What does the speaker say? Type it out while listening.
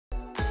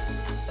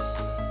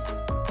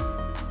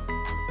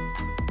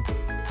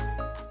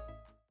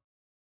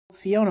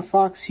Fiona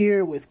Fox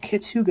here with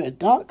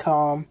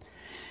Kitsuga.com,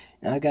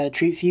 and I got a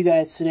treat for you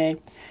guys today.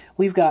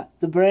 We've got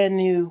the brand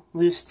new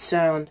Lucid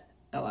Sound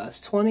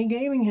LS-20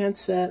 gaming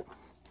headset.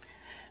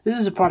 This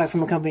is a product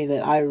from a company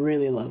that I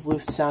really love.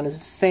 Lucid Sound is a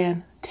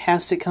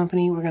fantastic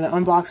company. We're going to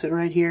unbox it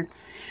right here,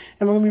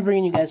 and we're going to be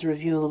bringing you guys a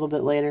review a little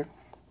bit later.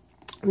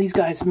 These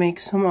guys make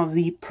some of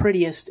the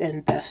prettiest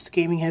and best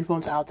gaming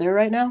headphones out there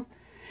right now.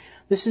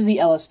 This is the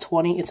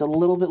LS-20. It's a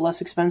little bit less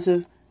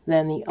expensive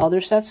than the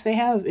other sets they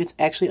have. It's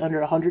actually under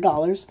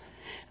 $100.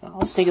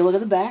 Let's take a look at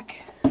the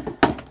back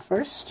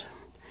first.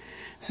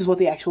 This is what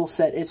the actual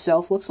set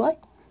itself looks like.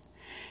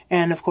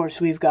 And of course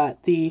we've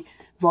got the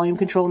volume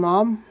control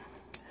knob,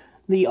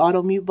 the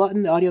audio mute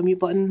button,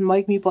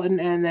 mic mute button,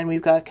 and then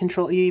we've got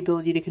the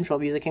ability to control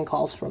music and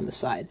calls from the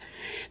side.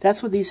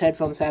 That's what these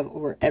headphones have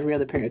over every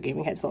other pair of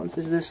gaming headphones.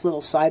 Is this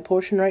little side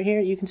portion right here.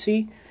 You can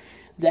see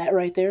that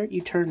right there. You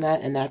turn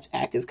that and that's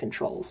active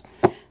controls.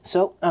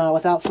 So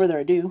without further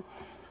ado,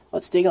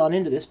 let's dig on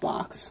into this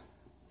box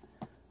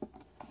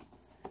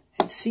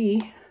and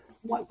see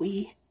what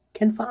we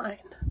can find.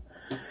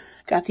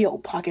 Got the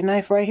old pocket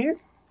knife right here.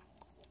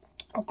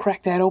 I'll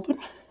crack that open.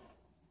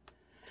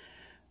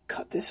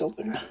 Cut this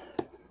open.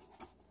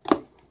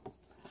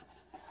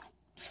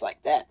 Just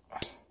like that.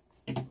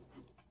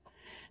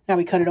 Now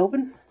we cut it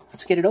open.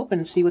 Let's get it open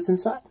and see what's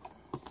inside.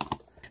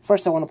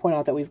 First, I want to point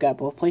out that we've got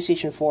both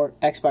PlayStation 4,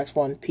 Xbox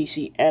One,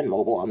 PC, and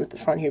mobile on the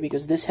front here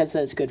because this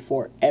headset is good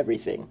for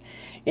everything.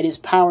 It is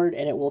powered,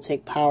 and it will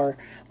take power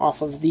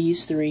off of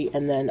these three,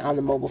 and then on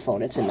the mobile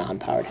phone, it's a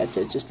non-powered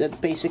headset. It's just a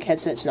basic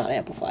headset. It's not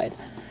amplified.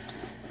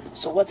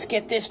 So let's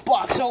get this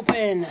box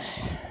open.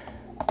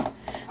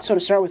 So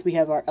to start with, we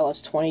have our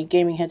LS-20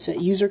 gaming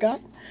headset user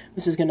guide.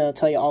 This is going to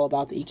tell you all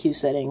about the EQ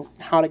settings,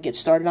 how to get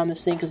started on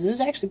this thing, because this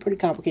is actually a pretty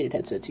complicated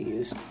headset to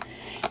use.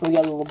 We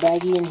got a little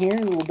baggie in here.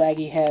 The little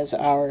baggie has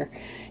our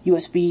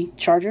USB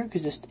charger,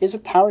 because this is a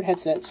powered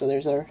headset, so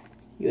there's our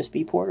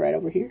USB port right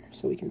over here,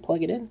 so we can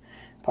plug it in.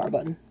 Power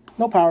button.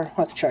 No power.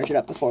 We'll have to charge it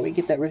up before we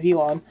get that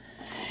review on.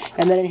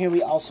 And then in here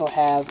we also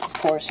have, of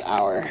course,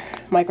 our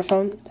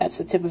microphone. That's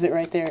the tip of it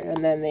right there.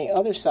 And then the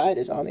other side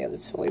is on the other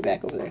way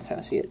back over there. Kind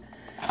of see it.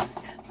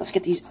 Let's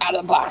get these out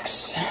of the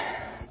box.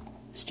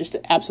 It's just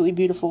absolutely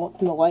beautiful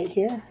in the light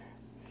here.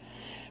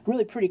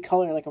 Really pretty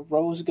color, like a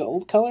rose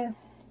gold color.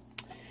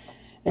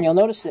 And you'll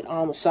notice that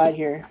on the side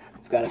here,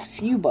 we've got a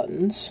few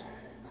buttons.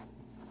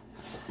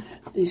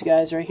 These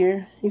guys right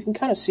here, you can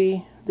kind of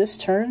see this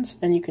turns,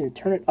 and you can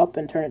turn it up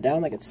and turn it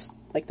down like it's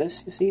like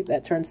this. You see,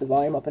 that turns the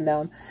volume up and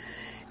down.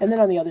 And then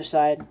on the other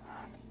side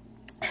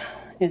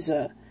is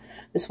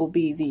this will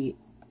be the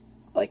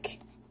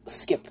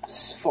skip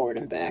forward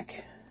and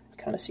back.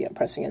 Kind of see I'm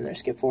pressing in there,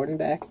 skip forward and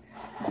back.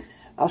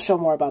 I'll show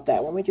more about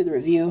that when we do the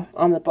review.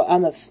 On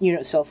the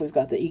unit itself, we've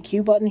got the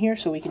EQ button here,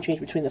 so we can change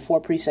between the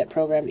 4 preset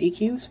programmed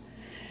EQs.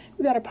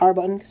 We've got our power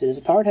button, because it is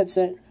a powered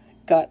headset.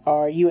 Got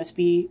our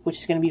USB, which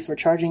is going to be for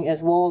charging,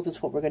 as well as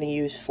it's what we're going to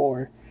use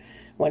for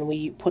when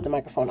we put the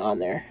microphone on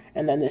there.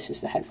 And then this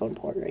is the headphone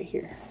port right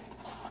here.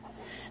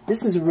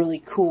 This is a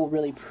really cool,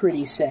 really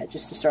pretty set,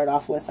 just to start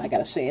off with. I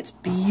gotta say, it's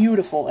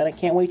beautiful, and I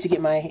can't wait to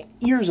get my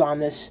ears on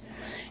this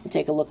and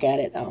take a look at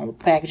it. The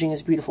packaging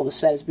is beautiful, the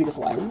set is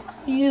beautiful. I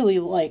really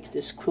like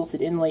this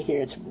quilted inlay here.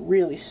 It's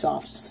really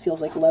soft, it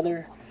feels like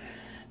leather,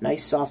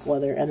 nice soft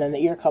leather, and then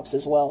the ear cups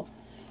as well.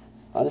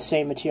 The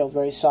same material,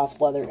 very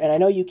soft leather. And I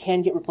know you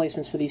can get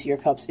replacements for these ear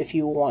cups if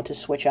you want to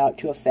switch out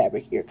to a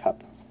fabric ear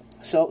cup.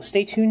 So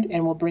stay tuned,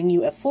 and we'll bring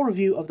you a full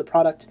review of the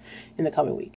product in the coming week.